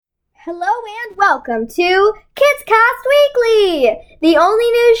Hello and welcome to Kids Cast Weekly, the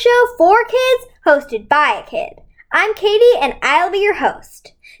only news show for kids hosted by a kid. I'm Katie and I'll be your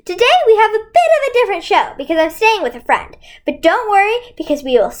host. Today we have a bit of a different show because I'm staying with a friend. But don't worry because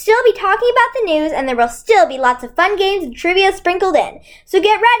we will still be talking about the news and there will still be lots of fun games and trivia sprinkled in. So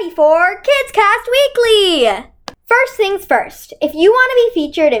get ready for Kids Cast Weekly! First things first, if you want to be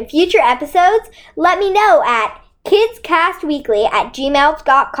featured in future episodes, let me know at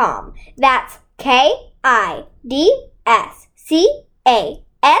kidscastweekly@gmail.com. That's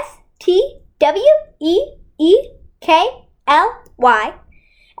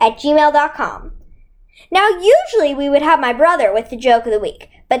KIDSCASTWEEKLY@gmail.com. Now, usually we would have my brother with the joke of the week,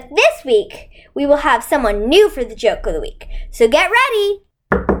 but this week we will have someone new for the joke of the week. So get ready!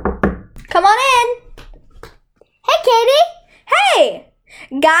 Come on in! Hey, Katie! Hey!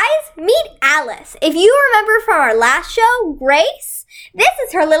 Guys, meet Alice. If you remember from our last show, Grace, this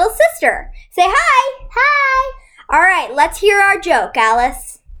is her little sister. Say hi. Hi. All right, let's hear our joke,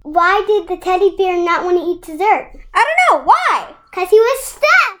 Alice. Why did the teddy bear not want to eat dessert? I don't know. Why? Because he was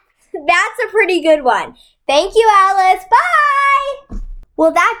stuffed. That's a pretty good one. Thank you, Alice. Bye.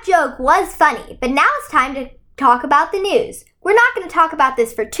 Well, that joke was funny, but now it's time to talk about the news. We're not going to talk about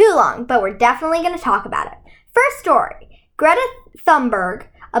this for too long, but we're definitely going to talk about it. First story. Greta Thunberg,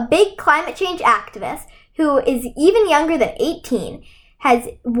 a big climate change activist who is even younger than 18, has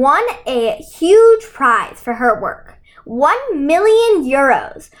won a huge prize for her work. 1 million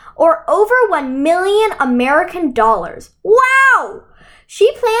euros, or over 1 million American dollars. Wow!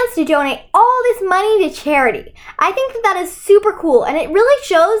 She plans to donate all this money to charity. I think that is super cool, and it really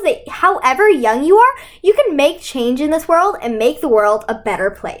shows that however young you are, you can make change in this world and make the world a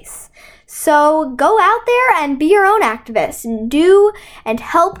better place. So go out there and be your own activist and do and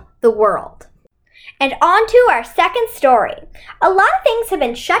help the world. And on to our second story. A lot of things have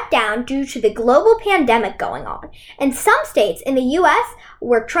been shut down due to the global pandemic going on. And some states in the U.S.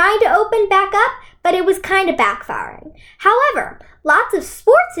 were trying to open back up, but it was kind of backfiring. However, lots of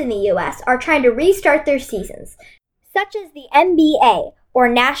sports in the U.S. are trying to restart their seasons, such as the NBA, or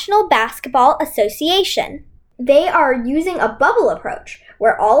National Basketball Association. They are using a bubble approach,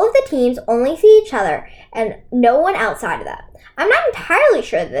 where all of the teams only see each other and no one outside of that. I'm not entirely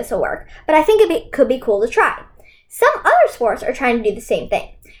sure that this will work, but I think it could be cool to try. Some other sports are trying to do the same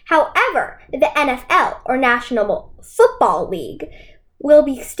thing. However, the NFL, or National Football League, will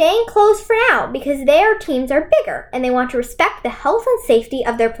be staying closed for now because their teams are bigger and they want to respect the health and safety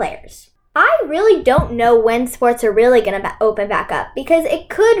of their players. I really don't know when sports are really going to open back up because it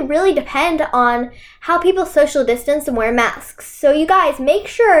could really depend on how people social distance and wear masks. So you guys make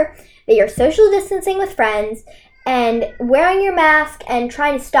sure that you're social distancing with friends and wearing your mask and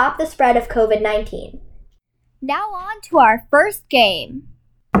trying to stop the spread of COVID-19. Now on to our first game.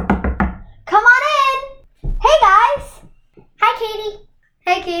 Come on in! Hey guys! Hi, Katie.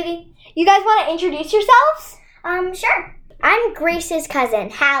 Hey Katie. You guys want to introduce yourselves? Sure. I'm Grace's cousin,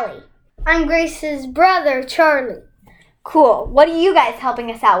 Hallie. I'm Grace's brother, Charlie. Cool. What are you guys helping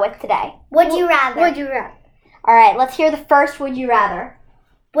us out with today? Would you rather? Would you rather? All right, let's hear the first would you rather.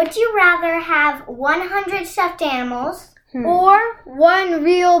 Would you rather have 100 stuffed animals Or one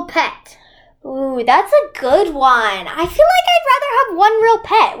real pet? Ooh, that's a good one. I feel like I'd rather have one real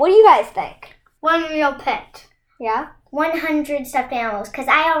pet. What do you guys think? One real pet. Yeah? 100 stuffed animals? Because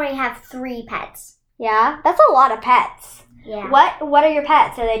I already have 3 pets. Yeah? That's a lot of pets. Yeah. What are your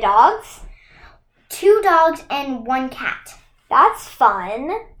pets? Are they dogs? 2 dogs and 1 cat. That's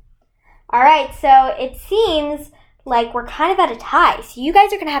fun. All right, so it seems like we're kind of at a tie. So you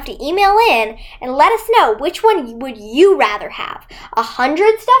guys are going to have to email in and let us know which one would you rather have.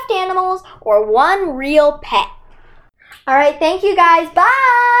 100 stuffed animals or 1 real pet. All right, thank you guys.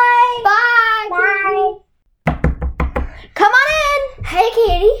 Bye. Bye. Bye. Come on in. Hey,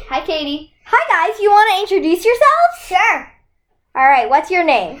 Katie. Hi, Katie. Hi, guys. You want to introduce yourselves? Sure. All right, what's your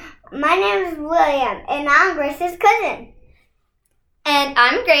name? My name is William, and I'm Grace's cousin. And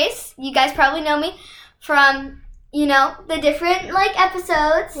I'm Grace. You guys probably know me from, the different,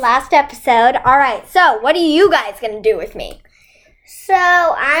 episodes. Last episode. All right, so what are you guys going to do with me? So,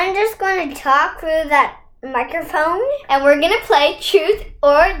 I'm just going to talk through that microphone. And we're going to play Truth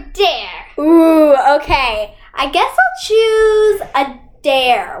or Dare. Ooh, okay. I guess I'll choose a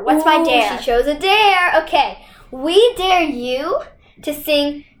dare. What's my dare? She chose a dare. Okay. We dare you to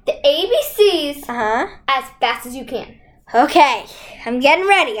sing the ABCs as fast as you can. Okay. I'm getting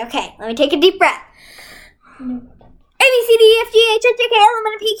ready. Okay. Let me take a deep breath. A, B, C, D, E, F, G, H, I, J, K, L, M,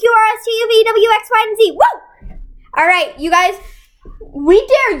 N, P, Q, R, S, T, U, V, W, X, Y, and Z. Woo! All right, you guys. We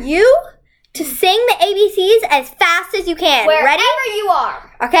dare you to sing the ABCs as fast as you can. Wherever Ready? you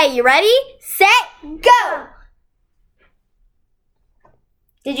are. Okay, you ready? Set, go!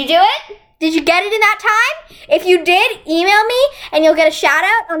 Did you do it? Did you get it in that time? If you did, email me and you'll get a shout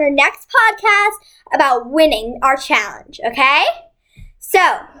out on our next podcast about winning our challenge, okay? So,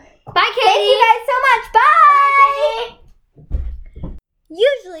 Bye, Katie. thank you guys so much. Bye!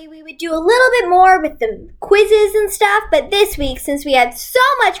 Usually we would do a little bit more with the quizzes and stuff, but this week, since we had so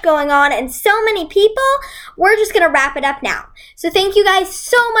much going on and so many people, we're just going to wrap it up now. So thank you guys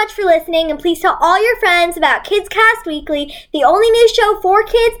so much for listening, and please tell all your friends about Kids Cast Weekly, the only news show for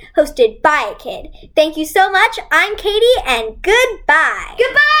kids hosted by a kid. Thank you so much. I'm Katie, and goodbye.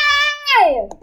 Goodbye!